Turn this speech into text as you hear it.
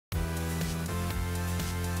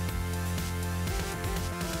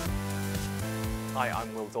Hi,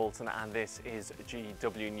 I'm Will Dalton and this is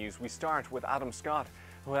GW News. We start with Adam Scott,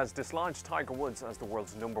 who has dislodged Tiger Woods as the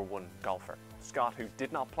world's #1 golfer. Scott, who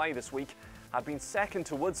did not play this week, had been second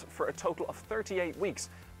to Woods for a total of 38 weeks,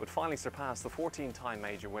 but finally surpassed the 14-time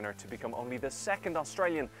major winner to become only the second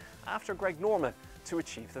Australian after Greg Norman to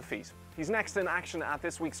achieve the feat. He's next in action at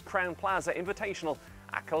this week's Crowne Plaza Invitational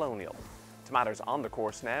at Colonial. To matters on the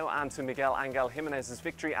course now, and to Miguel Angel Jimenez's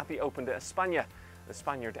victory at the Open de España. The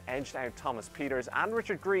Spaniard edged out Thomas Pieters and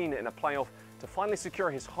Richard Green in a playoff to finally secure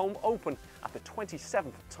his home Open at the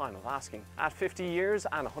 27th time of asking. At 50 years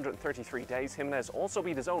and 133 days, Jimenez also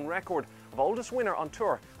beat his own record of oldest winner on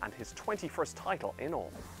tour and his 21st title in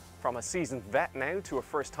all. From a seasoned vet now to a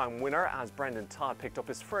first-time winner, as Brendan Todd picked up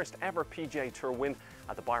his first ever PGA Tour win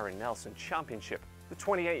at the Byron Nelson Championship. The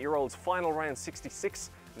 28-year-old's final round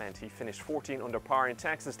 66 meant he finished 14 under par in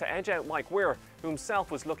Texas to edge out Mike Weir, who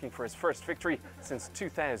himself was looking for his first victory since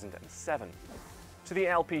 2007. To the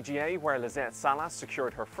LPGA, where Lizette Salas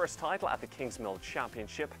secured her first title at the Kingsmill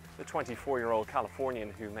Championship, the 24-year-old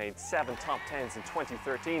Californian, who made 7 top 10s in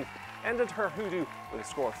 2013, ended her hoodoo with a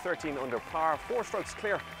score of 13 under par, 4 strokes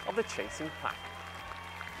clear of the chasing pack.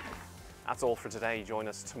 That's all for today. Join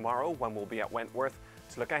us tomorrow when we'll be at Wentworth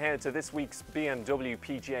to look ahead to this week's BMW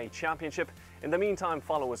PGA Championship. In the meantime,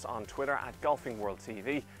 follow us on Twitter at Golfing World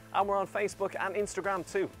TV, and we're on Facebook and Instagram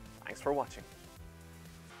too. Thanks for watching.